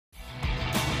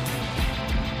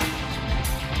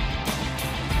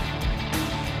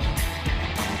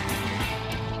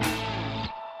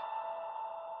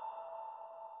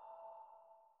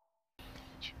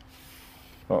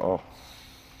Uh-oh.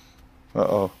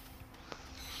 Uh-oh.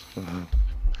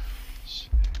 6,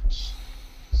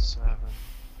 7.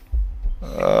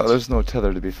 There's no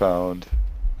tether to be found.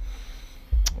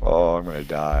 Oh, I'm gonna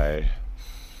die.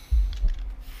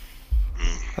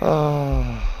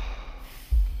 Ah.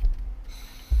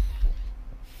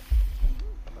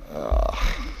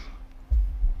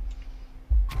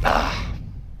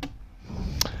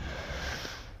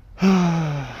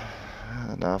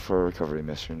 Now for a recovery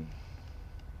mission.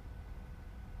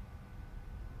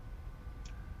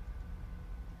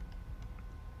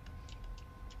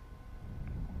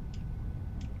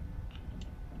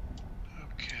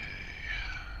 Okay.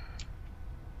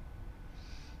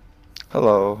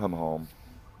 Hello, I'm home.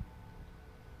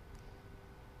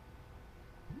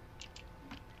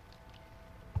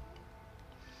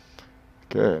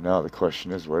 Okay, now the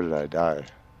question is, where did I die?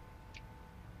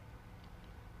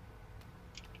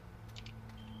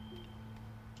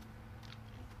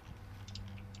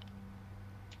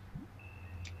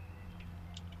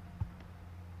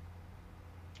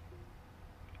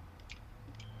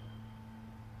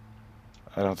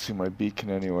 I don't see my beacon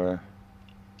anywhere.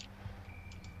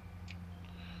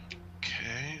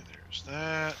 Okay, there's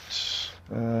that.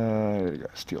 I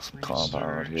gotta steal some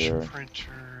compound Research, here.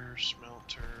 printer,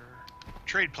 smelter,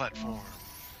 trade platform,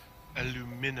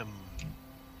 aluminum.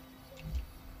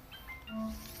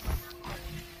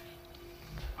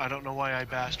 I don't know why I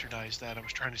bastardized that. I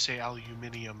was trying to say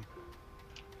aluminium,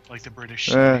 like the British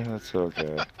say. That's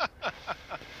okay.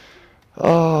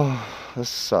 Oh, this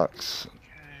sucks. Okay,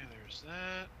 there's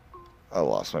that. I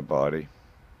lost my body.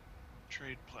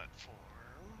 Trade platform.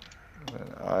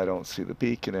 And I don't see the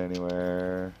beacon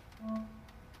anywhere.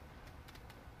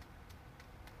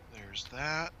 There's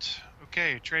that.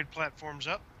 Okay, trade platform's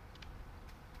up.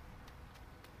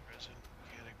 Resin,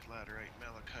 organic, laterite,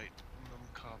 malachite, aluminum,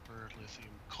 copper,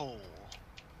 lithium, coal.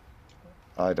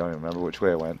 I don't even remember which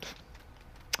way I went.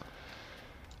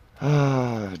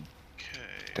 Ah, Okay.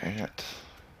 dang it.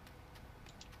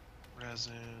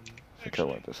 Resin. I think I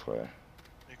went this way.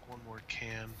 Make one more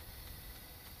can.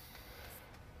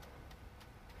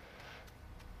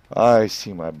 I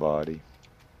see my body.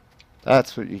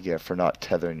 That's what you get for not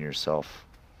tethering yourself.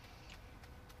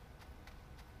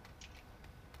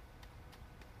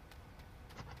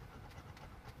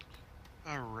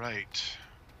 Alright.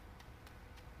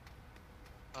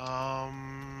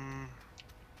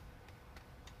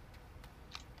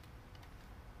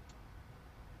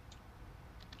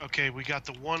 Okay, we got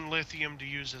the one lithium to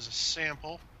use as a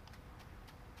sample.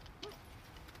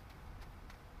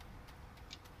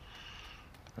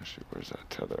 Actually, where's that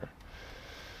tether?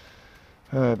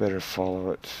 I better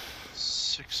follow it.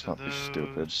 6 Let's of not be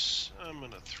stupid. those. I'm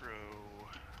gonna throw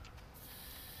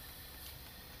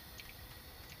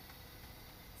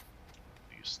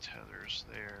these tethers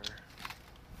there.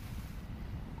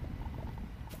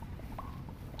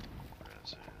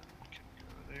 Resin can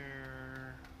go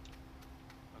there.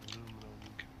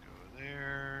 Aluminum can go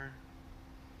there.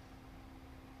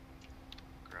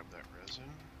 Grab that resin.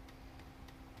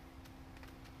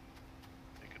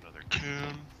 Make another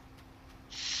coon.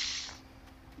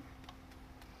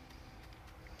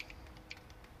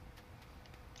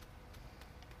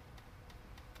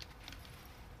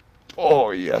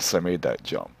 Oh, yes, I made that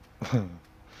jump.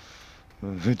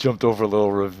 I jumped over a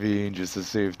little ravine just to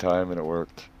save time, and it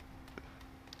worked.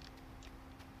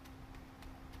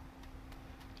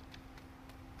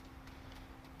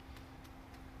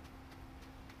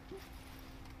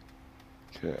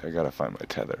 Okay, I gotta find my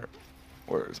tether.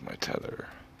 Where is my tether?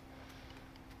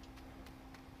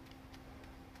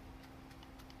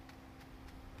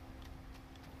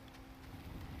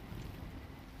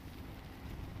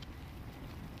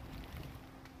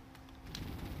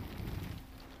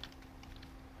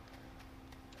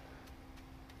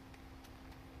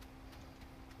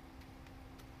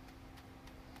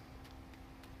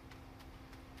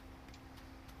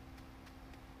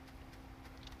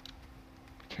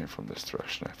 Came from this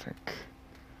direction, I think.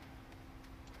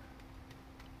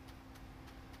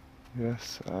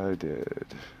 Yes, I did.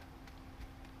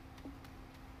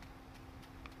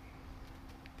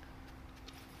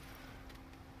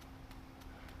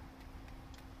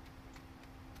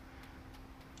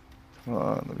 Come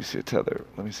on, let me see a tether.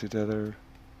 Let me see a tether.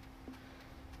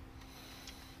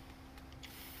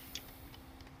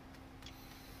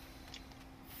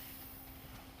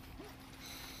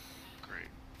 Great.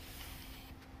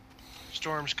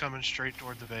 Storm's coming straight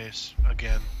toward the base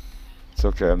again. It's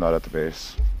okay, I'm not at the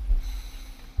base.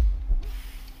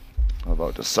 I'm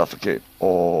about to suffocate.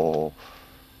 Oh.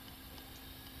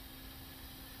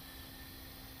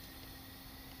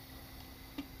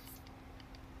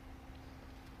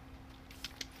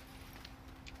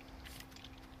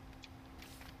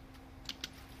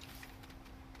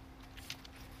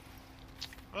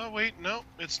 Oh, wait, no,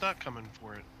 it's not coming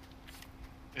for it.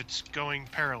 It's going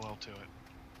parallel to it.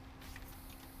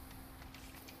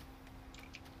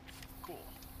 Cool.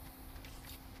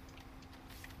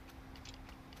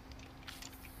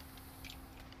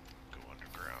 Go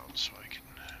underground so I can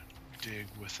dig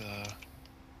with,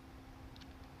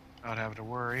 not having to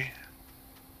worry.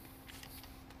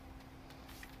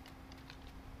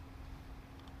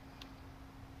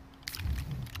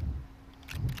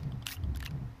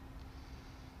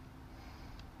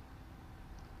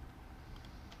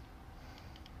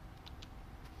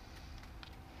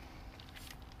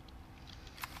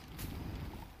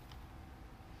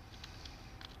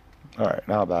 Alright,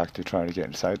 now back to trying to get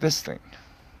inside this thing.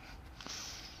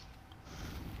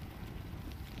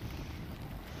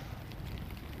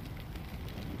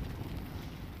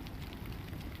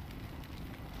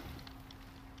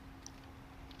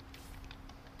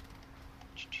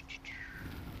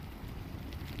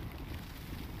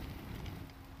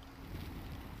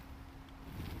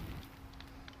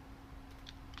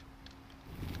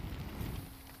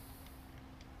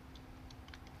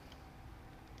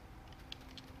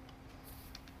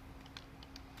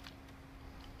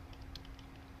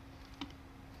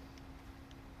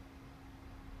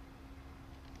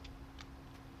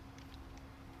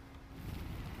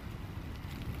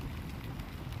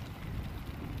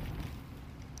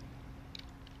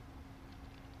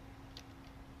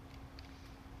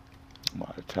 A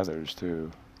lot of tethers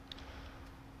too.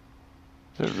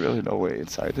 Is there really no way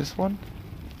inside this one?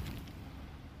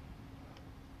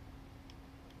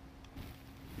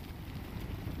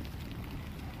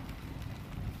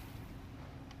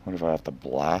 Wonder if I have to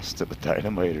blast it with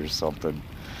dynamite or something.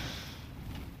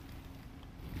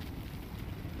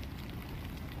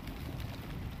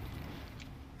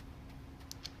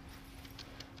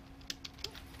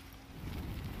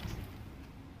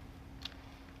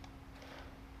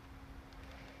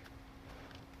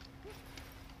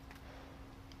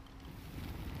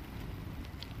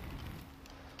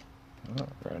 Oh,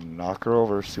 we're gonna knock her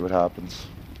over, see what happens.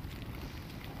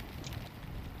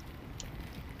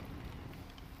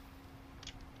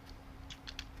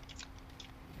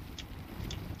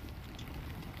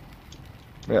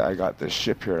 Yeah, I got this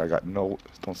ship here. I got don't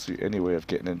see any way of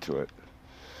getting into it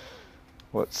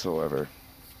whatsoever.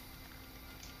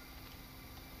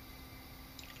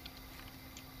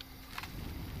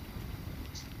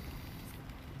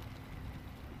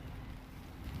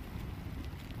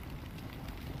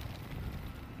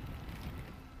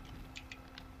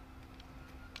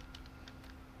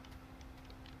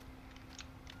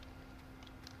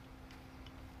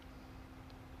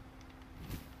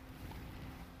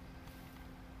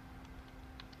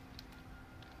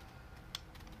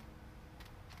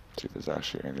 See if there's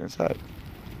actually anything inside.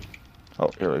 Oh,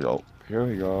 here we go. Here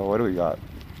we go. What do we got?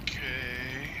 Okay.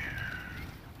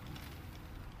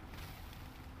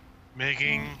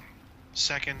 Making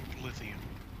second lithium.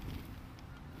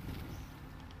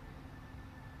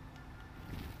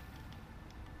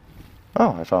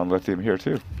 Oh, I found lithium here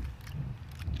too.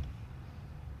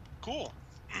 Cool.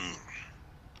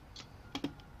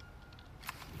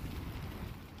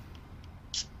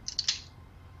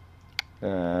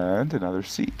 And another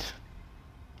seat.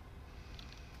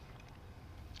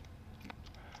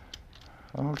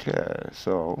 Okay,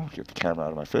 so get the camera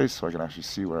out of my face so I can actually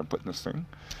see where I'm putting this thing,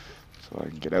 so I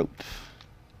can get out.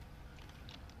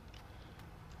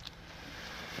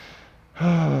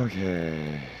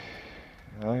 Okay,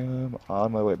 I'm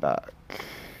on my way back.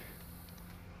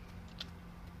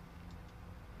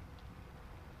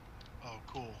 Oh,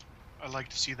 cool. I like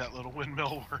to see that little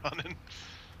windmill we're running.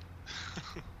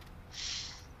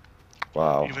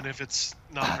 Wow. Even if it's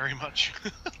not very much.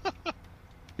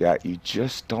 Yeah, you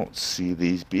just don't see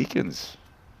these beacons.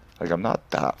 Like, I'm not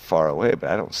that far away, but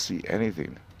I don't see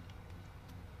anything.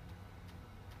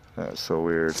 That's so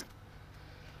weird.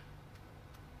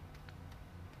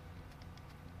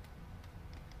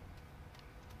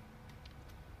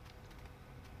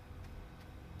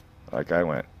 Like, I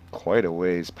went quite a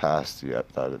ways past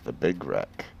the big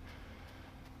wreck.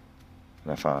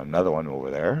 And I found another one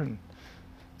over there, and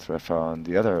that's where I found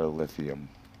the other lithium.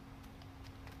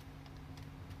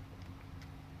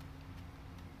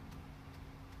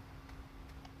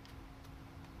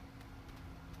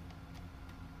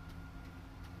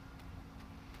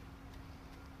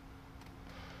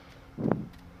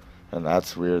 And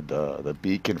that's weird, the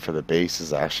beacon for the base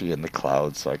is actually in the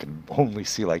clouds, so I can only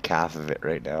see like half of it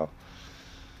right now.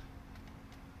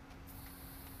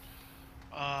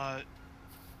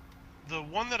 The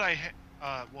one that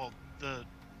well, the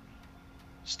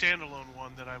standalone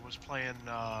one that I was playing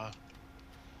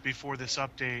before this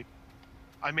update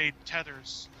I made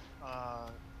tethers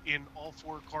in all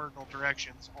 4 cardinal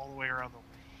directions all the way around the.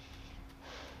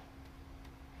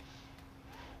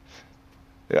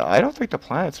 Yeah, I don't think the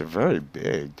planets are very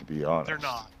big, to be honest. They're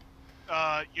not.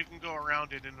 You can go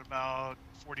around it in about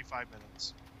 45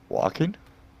 minutes. Walking?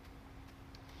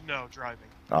 No, driving.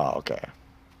 Oh, okay.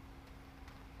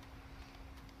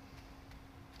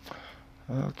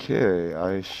 Okay,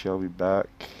 I shall be back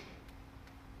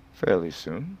fairly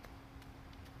soon.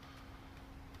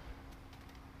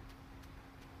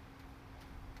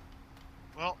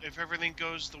 Well, if everything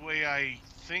goes the way I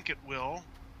think it will,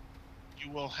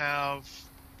 you will have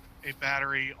a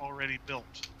battery already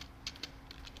built.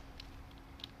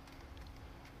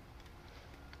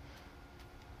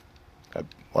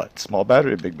 What? Small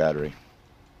battery or big battery?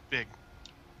 Big.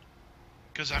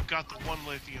 Because I've got the 1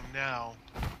 lithium now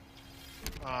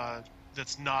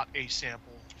that's not a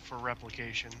sample for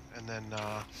replication, and then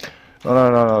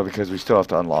No, because we still have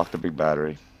to unlock the big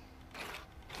battery.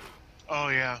 oh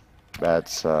yeah,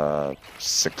 That's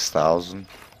 6,000.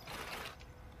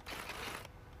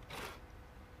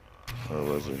 Or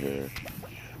was it here?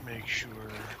 make sure.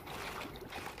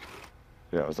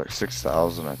 Yeah, it was like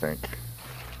 6,000, I think.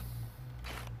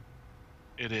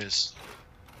 It is.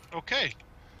 Okay.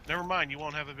 Never mind, you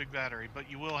won't have a big battery, but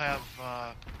you will have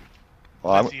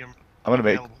Well, lithium I'm gonna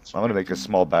make available. I'm gonna make a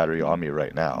small battery on me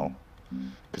right now,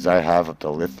 because I have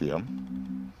the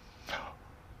lithium.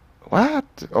 What?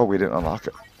 Oh, we didn't unlock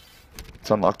it.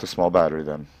 Let's unlock the small battery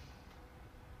then.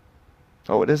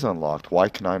 Oh, it is unlocked. Why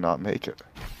can I not make it?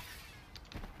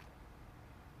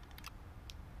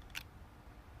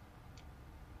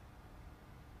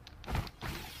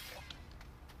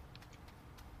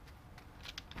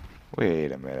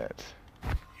 Wait a minute.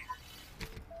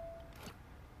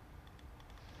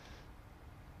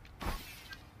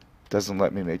 Doesn't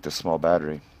let me make the small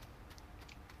battery.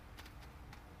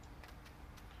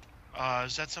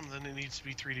 Is that something that needs to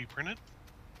be 3D printed?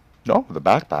 No, the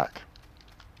backpack.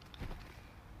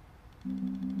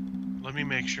 Let me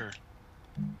make sure.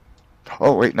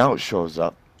 Oh, wait, now it shows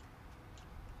up.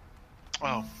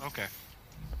 Oh, okay.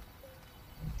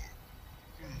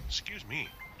 Excuse me.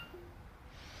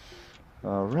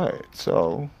 Alright,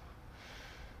 so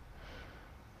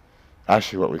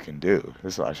actually what we can do,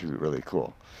 this will actually be really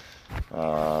cool.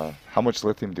 How much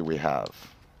lithium do we have?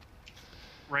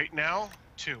 Right now,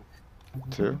 2.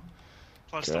 2?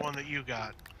 Plus Okay. the one that you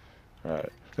got. Alright,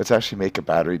 let's actually make a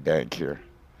battery bank here.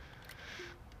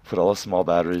 Put all the small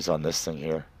batteries on this thing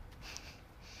here.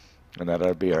 And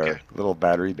that'll be our Okay. little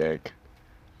battery bank.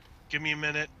 Give me a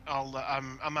minute.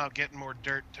 I'm out getting more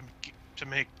dirt to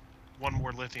make 1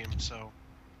 more lithium. So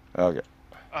Okay.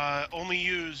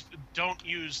 don't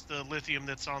use the lithium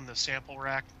that's on the sample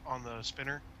rack on the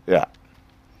spinner. Yeah.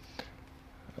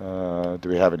 Do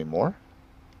we have any more?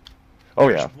 Oh,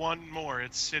 There's yeah. 1 more.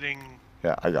 It's sitting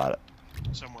Yeah, I got it.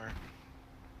 somewhere.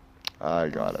 I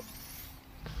got it.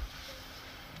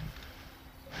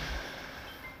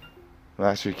 I'm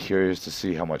actually curious to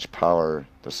see how much power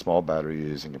the small battery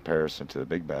uses in comparison to the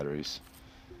big batteries.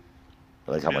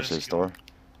 Like how much they Minuscule. store?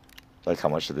 Like how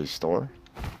much do they store?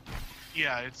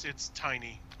 Yeah, it's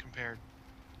tiny compared.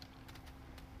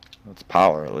 That's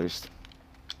power at least.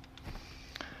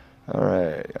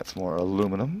 Alright, got some more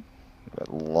aluminum.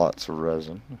 Got lots of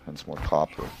resin and some more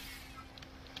copper.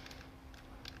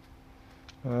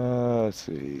 Let's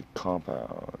see,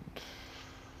 compound.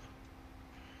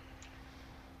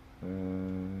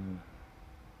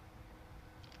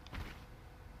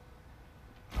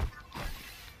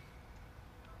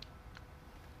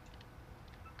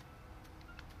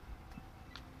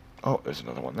 Oh, there's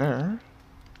another one there.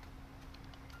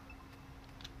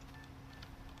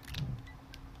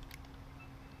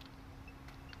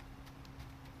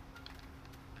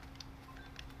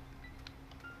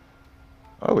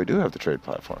 Oh, we do have the trade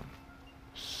platform.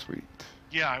 Sweet.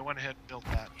 Yeah, I went ahead and built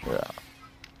that. Yeah.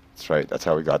 That's right. That's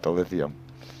how we got the lithium.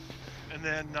 And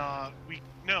then we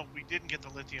didn't get the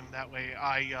lithium that way.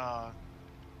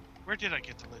 Where did I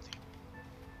get the lithium?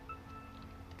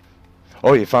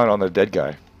 Oh, you found it on the dead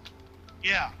guy.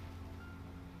 Yeah.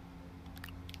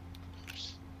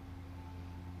 Oops.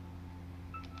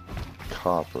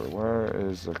 Copper. Where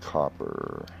is the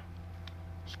copper?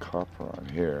 There's copper on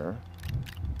here.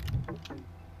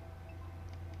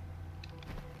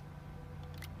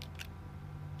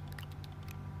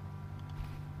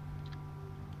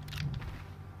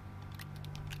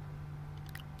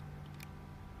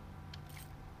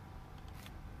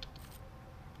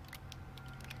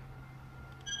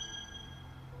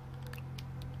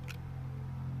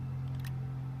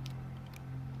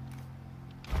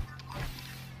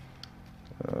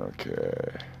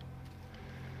 Okay.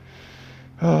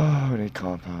 Oh, we need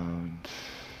compound.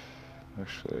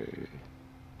 Actually.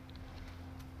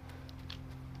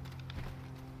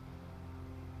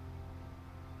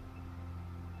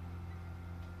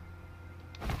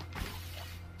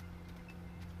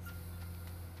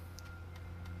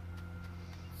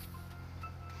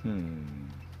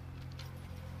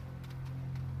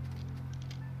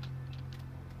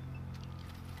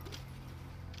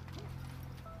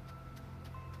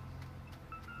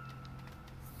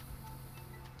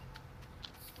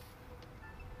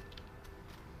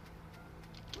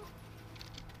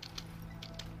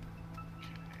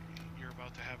 You're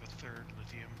about to have a third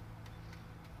lithium.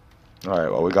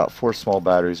 Alright, well, we got 4 small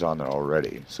batteries on there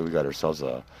already, so we got ourselves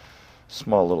a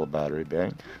small little battery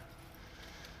bank.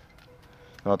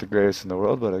 Not the greatest in the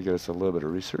world, but I guess a little bit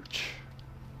of research.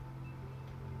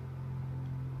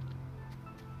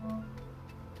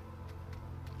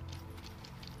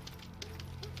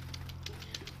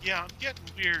 Yeah, I'm getting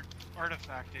weird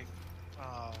artifacting.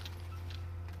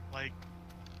 Like,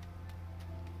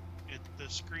 the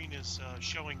screen is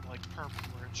showing like purple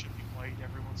where it should be white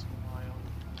every once in a while.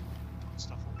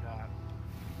 Stuff like that.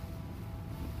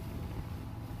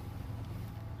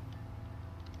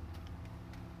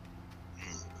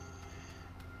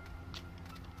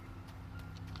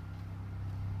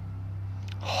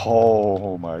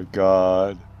 Oh my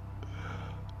god.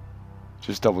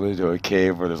 Just stumbled into a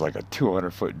cave where there's like a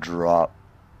 200-foot drop.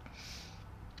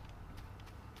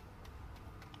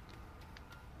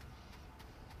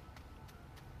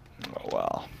 Oh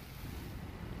wow.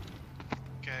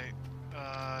 Okay,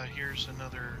 here's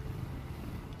another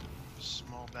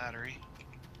small battery.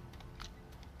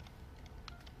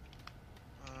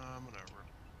 I'm gonna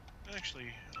actually,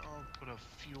 I'll put a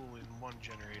fuel in one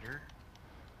generator.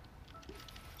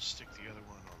 Stick the other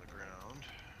one on the ground.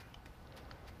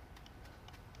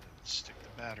 And stick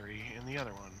the battery in the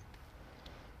other one.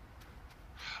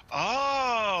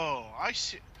 Oh, I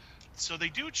see. So they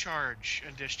do charge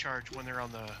and discharge when they're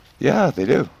on the... Yeah, they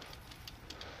do.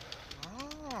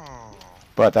 Oh.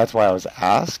 But that's why I was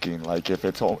asking, like, if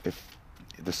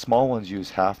the small ones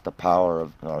use half the power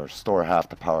of, or store half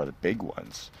the power of the big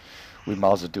ones, we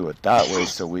might as well do it that way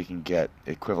so we can get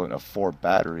equivalent of 4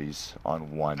 batteries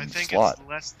on one slot. I think it's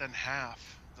less than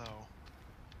half, though.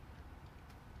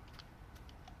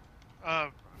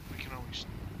 We can always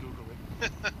Google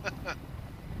it.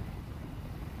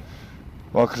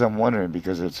 Well, because I'm wondering,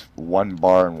 because it's 1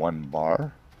 bar and 1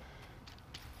 bar.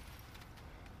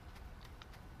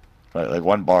 Right, like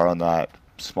 1 bar on that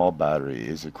small battery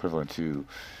is equivalent to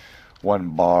 1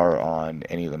 bar on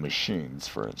any of the machines,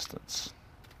 for instance.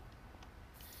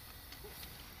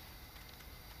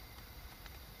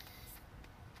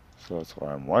 So that's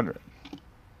what I'm wondering.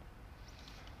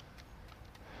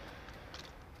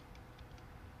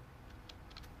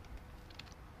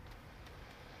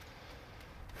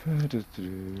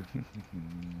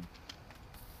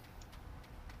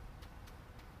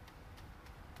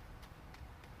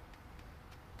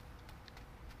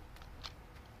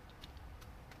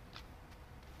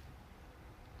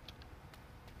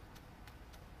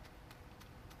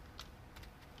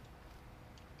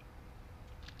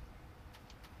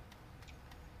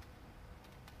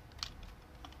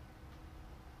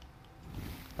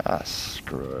 Ah,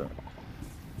 screw it.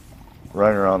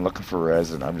 Running around looking for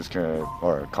resin, I'm just gonna,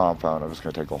 or a compound, I'm just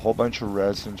gonna take a whole bunch of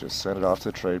resin, just send it off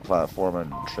to the trade platform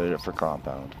and trade it for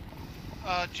compound.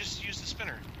 Just use the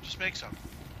spinner. Just make some.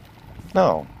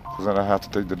 No, because then I have to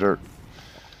dig the dirt.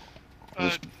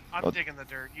 I'm digging the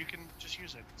dirt. You can just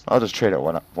use it. I'll just trade it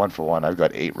one for one. I've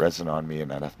got 8 resin on me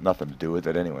and I have nothing to do with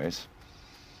it anyways.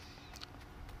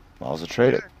 Might as well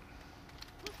trade it.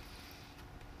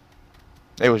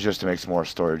 It was just to make some more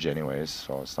storage anyways,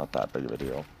 so it's not that big of a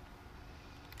deal.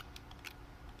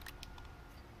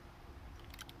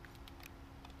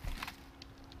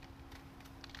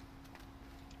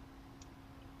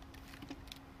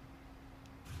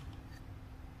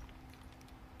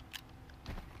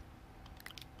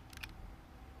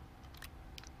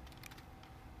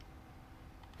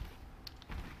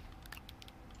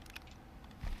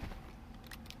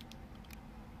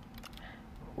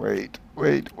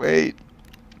 Wait.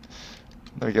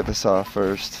 Let me get this off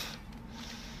first.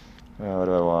 What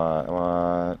do I want? I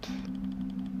want...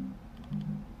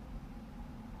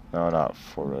 No, not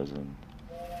 4 resin.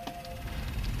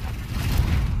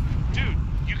 Dude,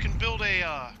 you can build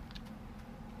a,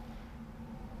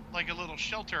 like a little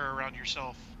shelter around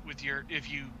yourself with if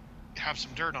you have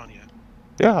some dirt on you.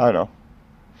 Yeah, I know.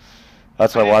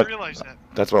 That's what I didn't realize that.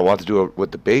 That's what I want to do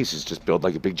with the base, is just build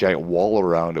like a big giant wall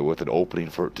around it with an opening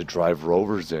for it to drive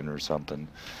rovers in or something.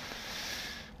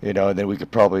 You know, and then we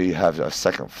could probably have a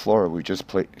second floor. We just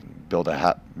build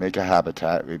make a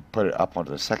habitat. We put it up onto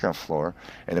the second floor,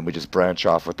 and then we just branch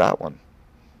off with that one.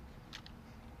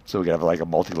 So we could have like a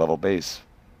multi-level base.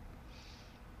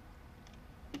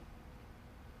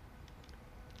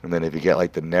 And then if you get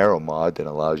like the narrow mod, then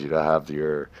allows you to have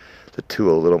the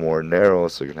two a little more narrow,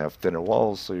 so you can have thinner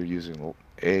walls. So you're using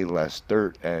A, less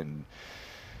dirt, and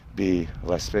B,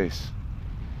 less space.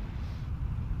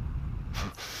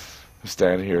 I'm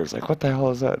standing here, it's like, what the hell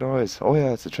is that noise? Oh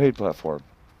yeah, it's a trade platform.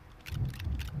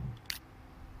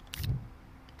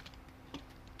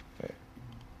 Okay,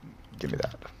 give me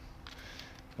that.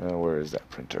 Where is that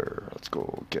printer? Let's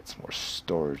go get some more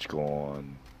storage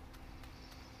going.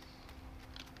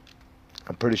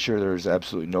 I'm pretty sure there's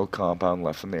absolutely no compound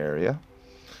left in the area.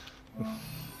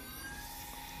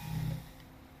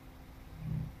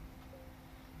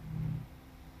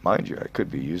 Mind you, I could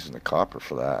be using the copper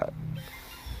for that.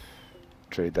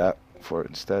 Trade that for it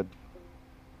instead.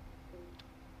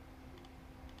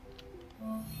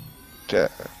 Okay.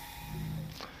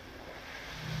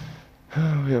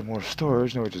 We have more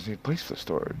storage. Now we just need a place for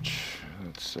storage.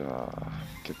 Let's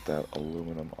get that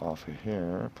aluminum off of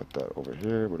here. Put that over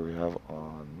here. What do we have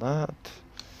on that?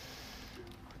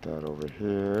 Put that over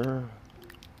here.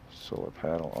 Solar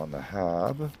panel on the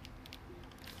hab.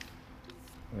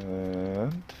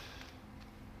 And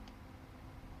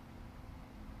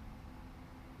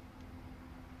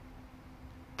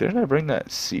didn't I bring that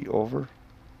seat over?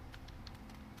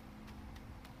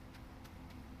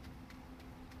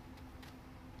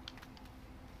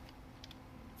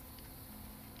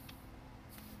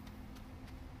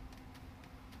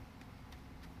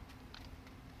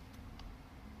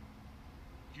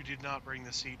 You did not bring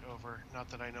the seat over, not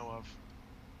that I know of.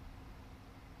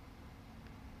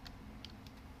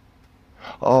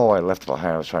 Oh, I left it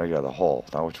behind. I was trying to get out of the hole.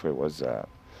 Now, which way was that?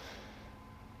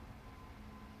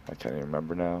 I can't even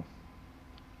remember now.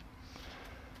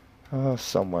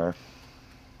 Somewhere.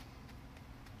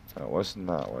 No, it wasn't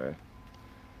that way.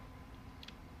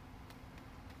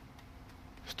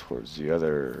 It's towards the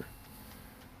other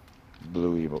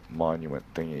bluey monument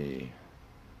thingy.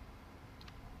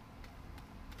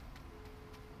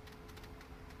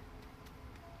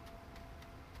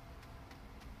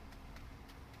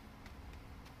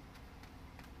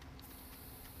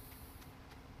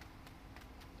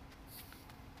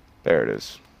 There it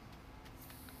is.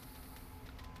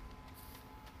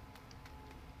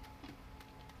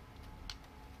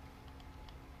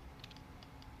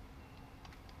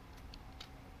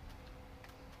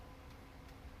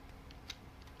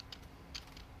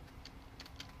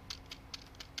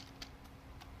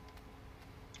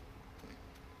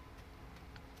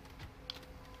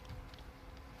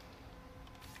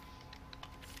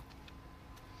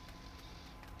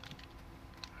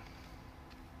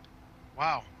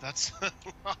 Wow, that's that's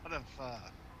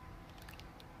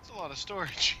a lot of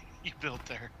storage you built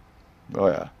there. Oh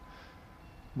yeah.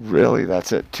 Really?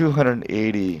 That's it.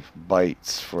 280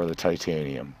 bytes for the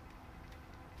titanium.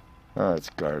 Oh,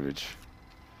 that's garbage.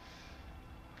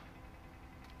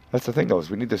 That's the thing though,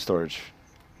 is we need the storage.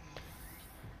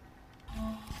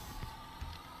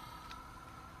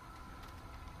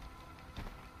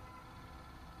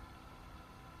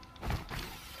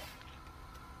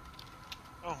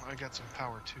 Oh, I got some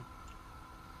power too.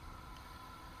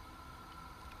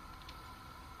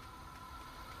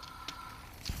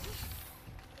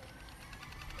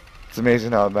 It's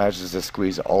amazing how it manages to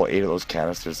squeeze all 8 of those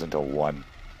canisters into one.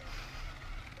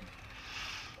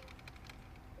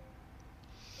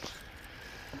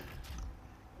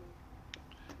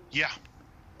 Yeah.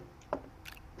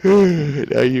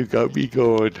 Now you got me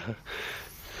going.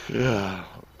 Yeah.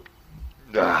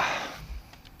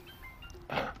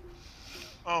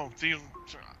 Oh,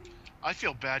 I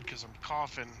feel bad because I'm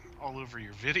coughing all over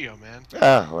your video, man.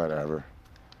 Whatever.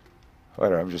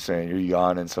 Whatever, I'm just saying you're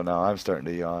yawning, so now I'm starting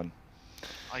to yawn.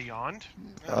 I yawned?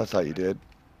 I thought you did.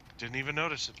 Didn't even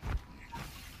notice it.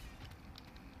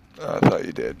 I thought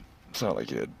you did. Sound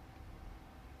like you did.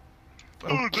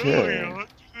 Okay. Oh, no,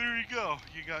 there you go.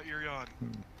 You got your yawn.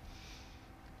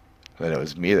 Then it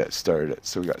was me that started it.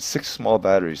 So we got 6 small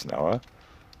batteries now, huh?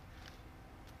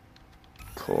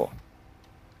 Cool.